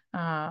not,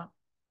 uh,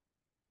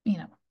 you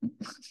know,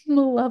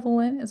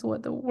 malevolent is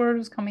what the word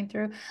is coming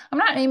through. I'm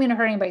not aiming to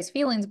hurt anybody's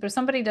feelings, but if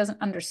somebody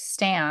doesn't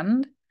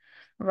understand,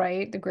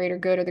 right, the greater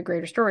good or the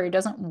greater story,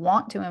 doesn't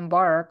want to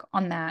embark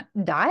on that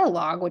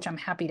dialogue, which I'm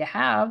happy to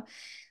have,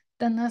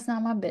 then that's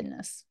not my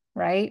business,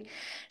 right?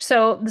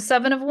 So the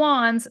Seven of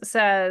Wands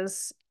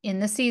says in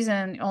the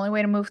season, the only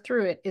way to move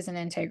through it is in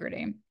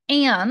integrity.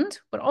 And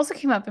what also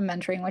came up in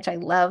mentoring, which I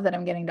love that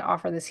I'm getting to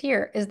offer this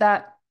here, is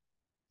that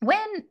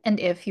when and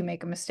if you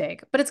make a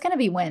mistake, but it's going to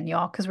be when,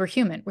 y'all, because we're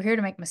human. We're here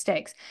to make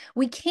mistakes.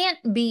 We can't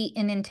be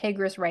in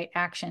integrous right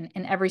action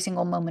in every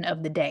single moment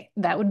of the day.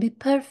 That would be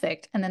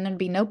perfect. And then there'd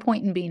be no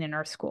point in being in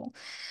Earth School.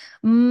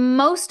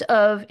 Most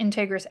of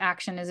integrous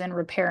action is in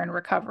repair and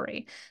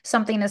recovery.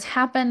 Something has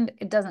happened,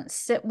 it doesn't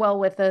sit well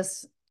with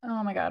us.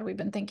 Oh my God, we've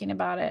been thinking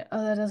about it.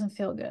 Oh, that doesn't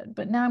feel good.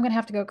 But now I'm going to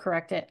have to go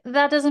correct it.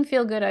 That doesn't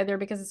feel good either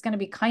because it's going to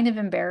be kind of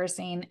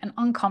embarrassing and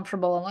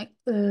uncomfortable. I'm like,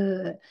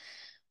 ugh.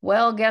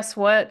 Well, guess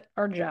what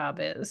our job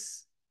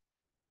is?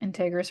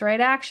 Integrous right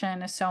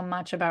action is so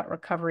much about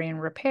recovery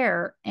and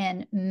repair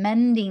and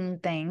mending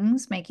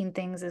things, making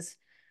things as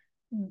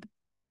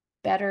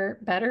better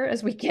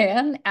as we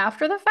can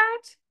after the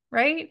fact,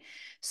 right?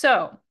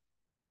 So,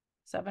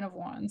 Seven of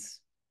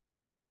Wands.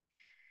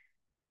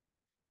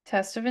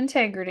 Test of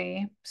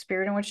integrity,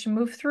 spirit in which to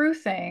move through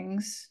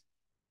things.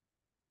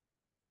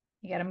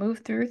 You got to move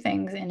through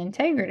things in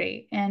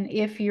integrity. And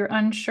if you're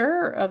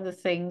unsure of the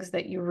things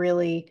that you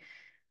really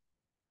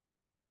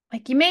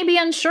like, you may be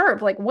unsure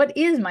of like, what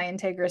is my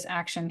integrous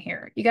action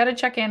here? You got to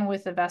check in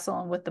with the vessel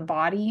and with the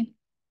body,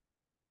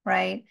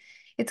 right?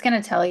 It's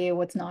going to tell you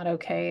what's not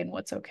okay and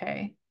what's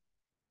okay.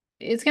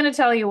 It's going to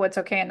tell you what's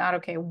okay and not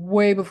okay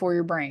way before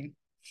your brain.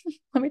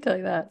 Let me tell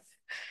you that,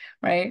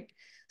 right?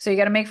 So you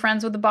got to make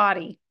friends with the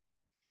body.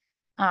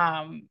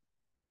 Um,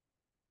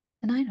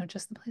 and I know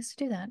just the place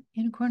to do that,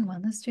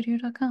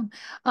 unicornwellnessstudio.com.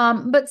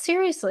 But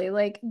seriously,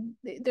 like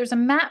there's a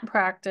mat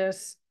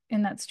practice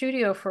in that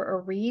studio for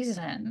a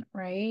reason,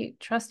 right?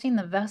 Trusting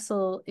the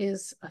vessel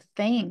is a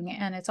thing,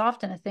 and it's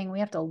often a thing we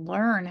have to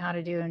learn how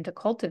to do and to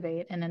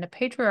cultivate. And in a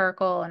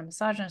patriarchal and a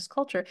misogynist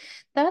culture,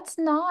 that's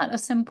not a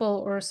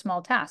simple or a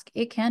small task.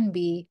 It can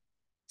be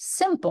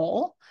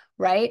simple,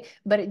 right?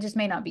 But it just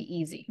may not be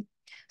easy.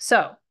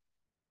 So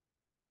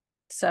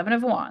Seven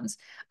of Wands.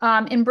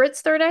 In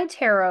Brit's Third Eye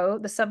Tarot,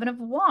 the Seven of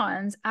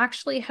Wands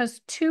actually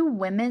has two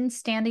women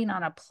standing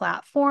on a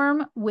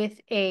platform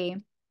with a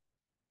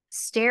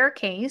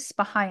staircase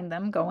behind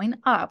them going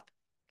up.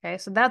 Okay,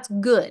 so that's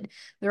good.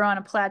 They're on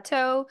a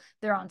plateau,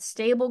 they're on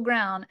stable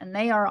ground, and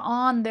they are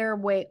on their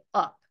way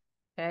up.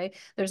 Okay,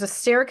 there's a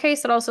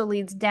staircase that also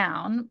leads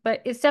down,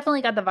 but it's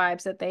definitely got the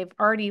vibes that they've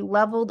already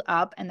leveled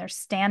up and they're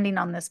standing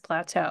on this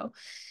plateau.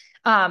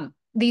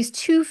 These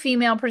two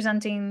female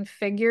presenting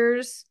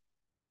figures,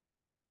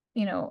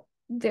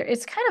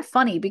 it's kind of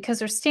funny because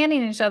they're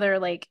standing each other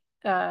like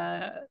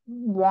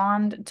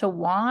wand to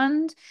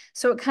wand,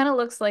 so it kind of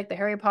looks like the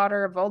Harry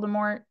Potter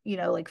Voldemort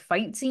like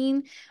fight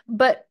scene,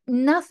 but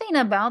nothing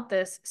about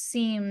this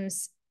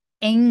seems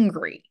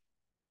angry,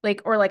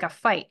 like, or like a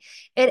fight.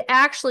 It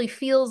actually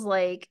feels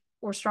like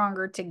we're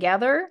stronger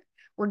together,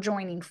 we're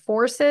joining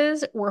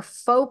forces, we're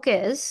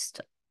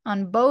focused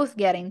on both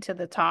getting to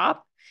the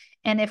top,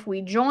 and if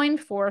we joined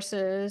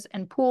forces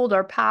and pooled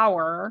our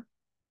power,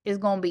 is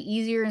going to be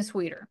easier and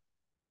sweeter.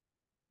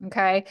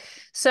 Okay.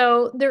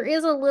 So there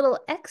is a little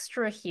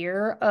extra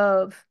here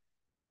of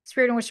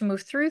spirit in which to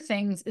move through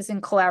things is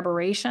in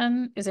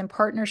collaboration, is in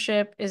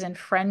partnership, is in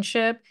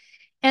friendship.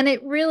 And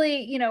it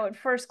really, at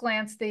first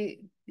glance,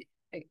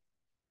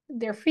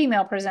 they're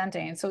female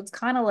presenting. So it's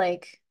kind of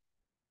like,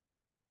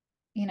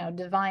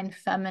 divine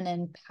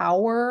feminine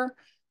power.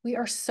 We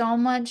are so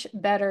much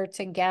better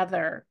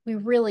together. We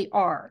really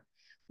are.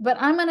 But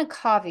I'm going to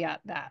caveat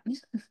that.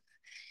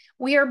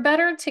 We are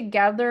better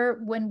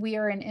together when we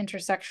are in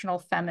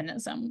intersectional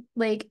feminism.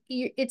 Like,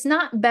 it's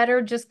not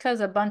better just because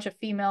a bunch of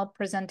female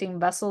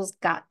presenting vessels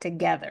got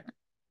together.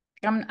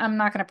 I'm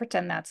not going to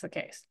pretend that's the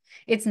case.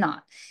 It's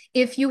not.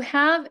 If you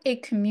have a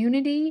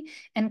community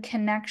and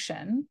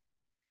connection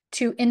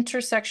to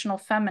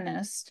intersectional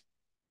feminist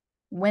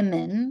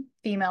women,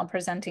 female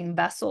presenting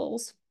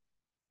vessels,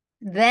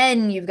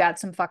 then you've got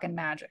some fucking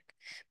magic,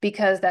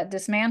 because that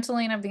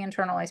dismantling of the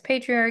internalized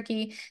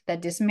patriarchy,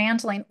 that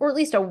dismantling, or at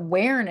least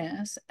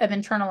awareness of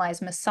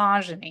internalized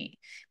misogyny,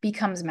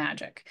 becomes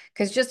magic.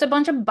 Because just a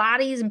bunch of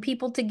bodies and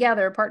people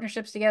together,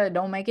 partnerships together,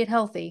 don't make it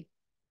healthy,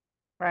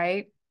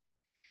 right?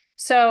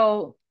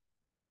 So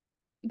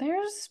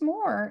there's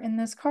more in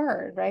this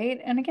card, right?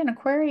 And again,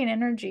 Aquarian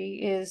energy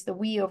is the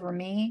we over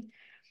me.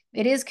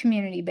 It is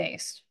community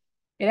based.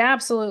 It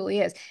absolutely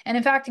is. And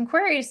in fact,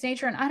 Aquarius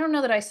nature, and I don't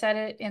know that I said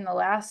it in the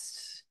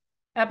last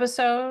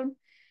episode,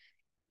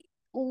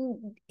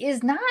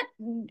 is not,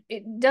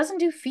 it doesn't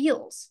do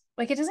feels.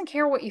 Like, it doesn't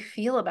care what you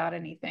feel about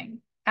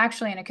anything.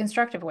 actually in a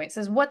constructive way. It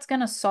says, what's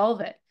going to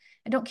solve it?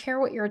 I don't care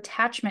what your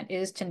attachment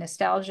is to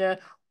nostalgia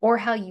or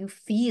how you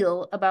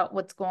feel about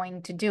what's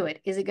going to do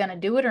it. Is it going to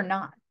do it or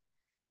not?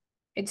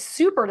 It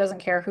super doesn't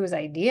care whose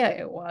idea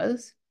it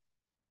was,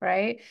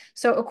 right?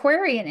 So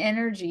Aquarian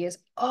energy is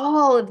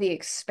all of the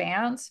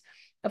expanse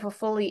of a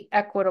fully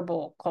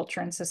equitable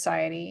culture and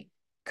society,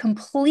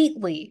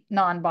 completely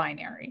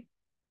non-binary. It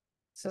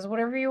says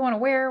whatever you want to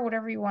wear,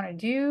 whatever you want to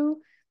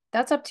do,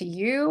 that's up to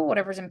you.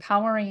 Whatever's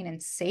empowering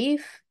and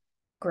safe,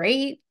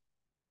 great.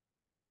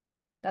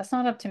 That's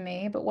not up to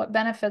me, but what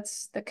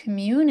benefits the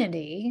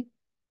community?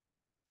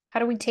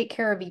 How do we take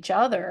care of each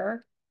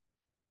other?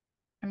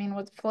 I mean,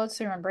 what floats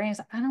through my brain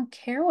is I don't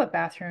care what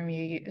bathroom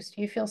you use.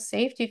 Do you feel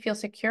safe? Do you feel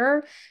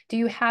secure? Do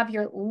you have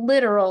your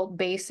literal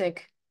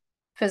basic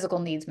physical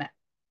needs met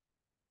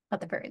at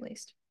the very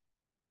least?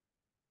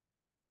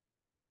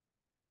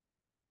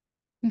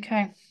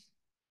 Okay.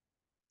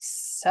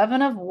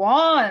 7 of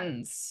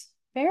Wands.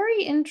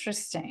 Very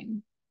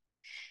interesting.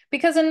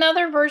 Because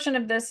another version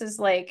of this is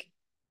like,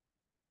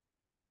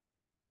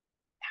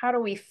 how do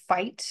we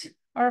fight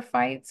our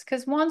fights?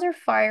 Because wands are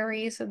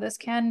fiery, so this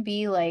can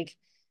be like,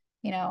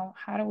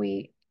 how do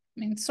we,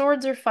 I mean,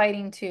 swords are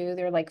fighting too.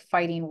 They're like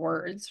fighting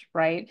words,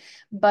 right?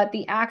 But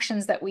the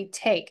actions that we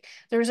take,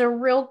 there's a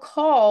real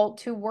call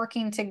to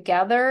working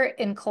together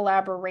in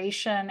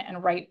collaboration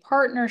and right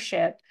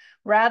partnership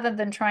rather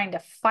than trying to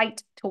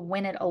fight to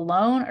win it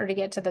alone or to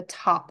get to the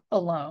top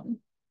alone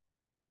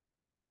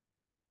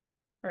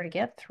or to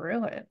get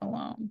through it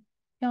alone.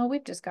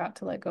 We've just got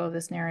to let go of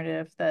this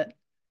narrative that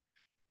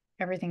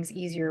everything's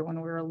easier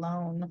when we're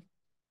alone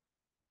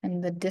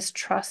and the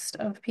distrust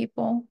of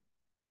people.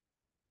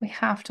 We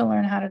have to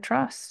learn how to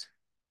trust.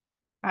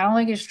 I don't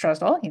think you should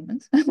trust all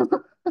humans,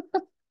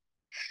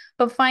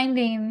 but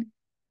finding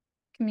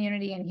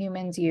community in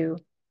humans you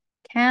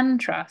can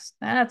trust,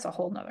 that's a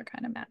whole nother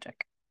kind of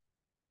magic.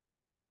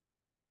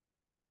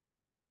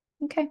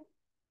 Okay.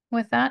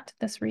 With that,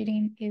 this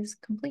reading is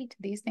complete.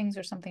 These things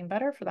are something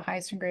better for the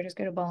highest and greatest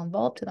good of all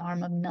involved to the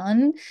harm of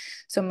none.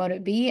 So mote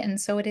it be,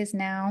 and so it is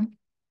now.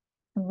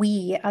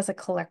 We as a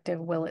collective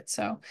will it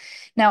so.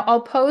 Now I'll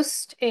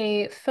post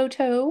a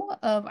photo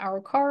of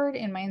our card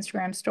in my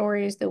Instagram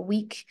stories the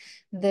week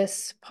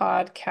this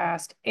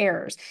podcast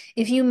airs.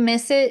 If you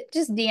miss it,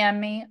 just DM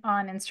me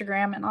on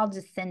Instagram and I'll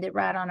just send it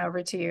right on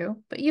over to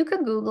you. But you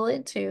can Google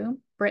it too.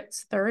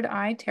 Brit's Third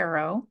Eye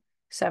Tarot,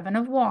 7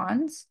 of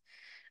Wands.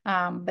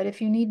 But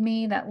if you need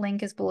me, that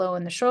link is below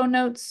in the show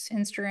notes.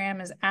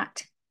 Instagram is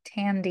at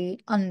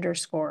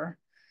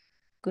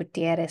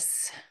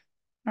Tandy_Gutierrez.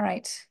 All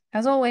right,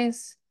 as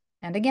always,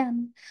 and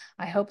again,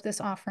 I hope this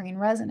offering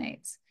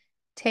resonates.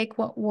 Take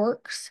what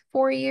works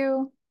for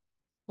you,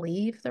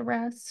 leave the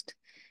rest.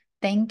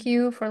 Thank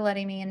you for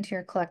letting me into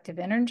your collective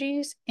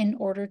energies in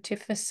order to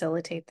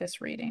facilitate this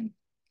reading.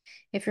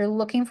 If you're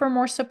looking for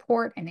more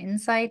support and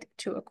insight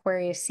to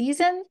Aquarius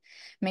season,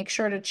 make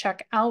sure to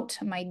check out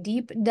my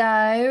deep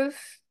dive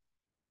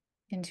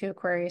into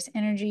Aquarius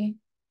energy.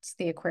 It's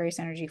the Aquarius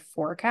energy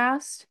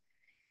forecast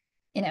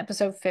in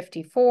episode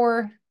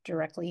 54,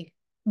 directly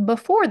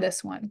before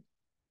this one.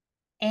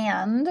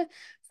 And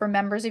for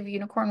members of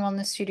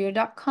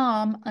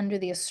unicornwellnessstudio.com, under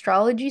the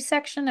astrology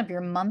section of your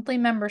monthly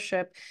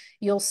membership,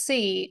 you'll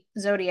see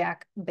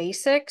zodiac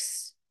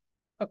basics,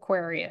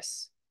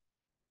 Aquarius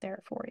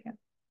there for you.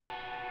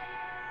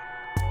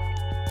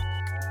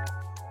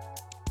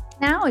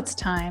 Now it's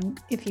time,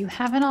 if you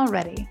haven't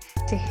already,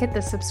 to hit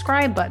the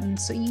subscribe button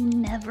so you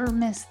never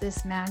miss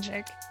this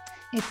magic.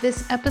 If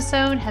this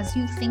episode has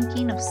you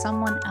thinking of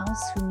someone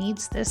else who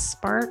needs this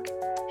spark,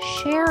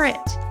 share it.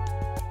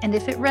 And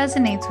if it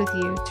resonates with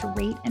you, to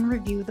rate and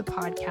review the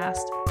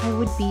podcast, I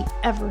would be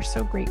ever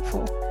so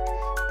grateful.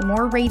 The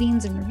more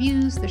ratings and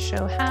reviews the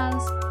show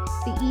has,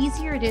 the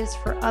easier it is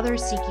for other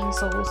seeking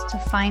souls to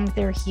find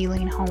their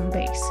healing home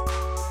base.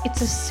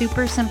 It's a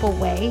super simple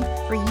way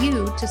for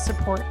you to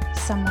support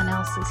someone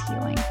else's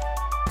healing.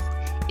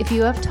 If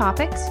you have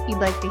topics you'd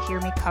like to hear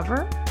me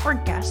cover, or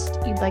guests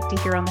you'd like to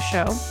hear on the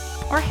show,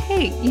 or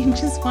hey, you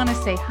just want to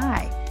say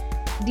hi,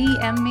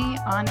 DM me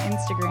on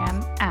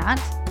Instagram at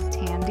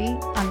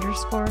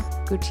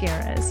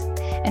Tandy_Gutierrez,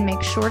 and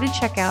make sure to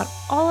check out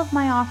all of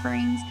my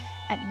offerings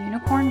at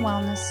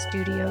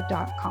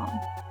unicornwellnessstudio.com.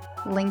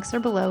 Links are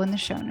below in the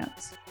show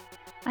notes.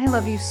 I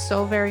love you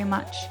so very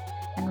much,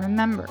 and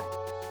remember,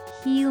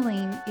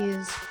 healing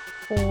is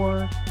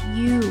for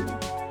you,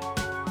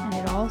 and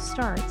it all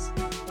starts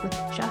with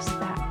just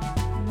that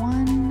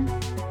one